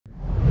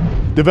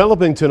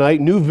Developing tonight,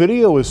 new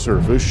video has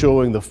surfaced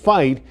showing the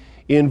fight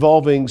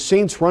involving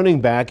Saints running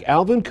back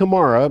Alvin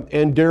Kamara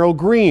and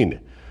Greene.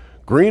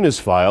 Greene has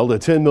filed a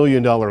 $10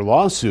 million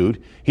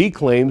lawsuit. He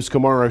claims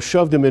Kamara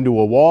shoved him into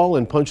a wall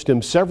and punched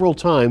him several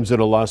times at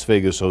a Las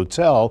Vegas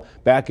hotel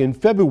back in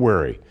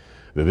February.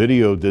 The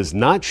video does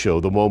not show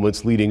the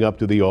moments leading up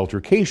to the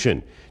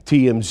altercation.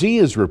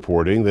 TMZ is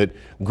reporting that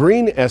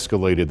Greene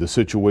escalated the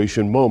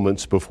situation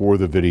moments before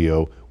the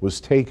video was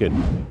taken.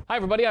 Hi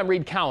everybody, I'm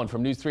Reed Cowan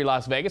from News 3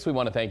 Las Vegas. We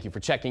want to thank you for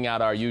checking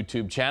out our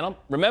YouTube channel.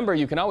 Remember,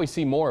 you can always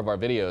see more of our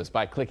videos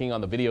by clicking on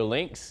the video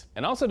links.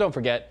 And also don't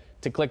forget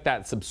to click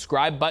that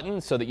subscribe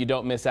button so that you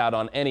don't miss out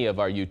on any of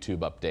our YouTube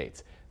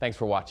updates. Thanks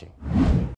for watching.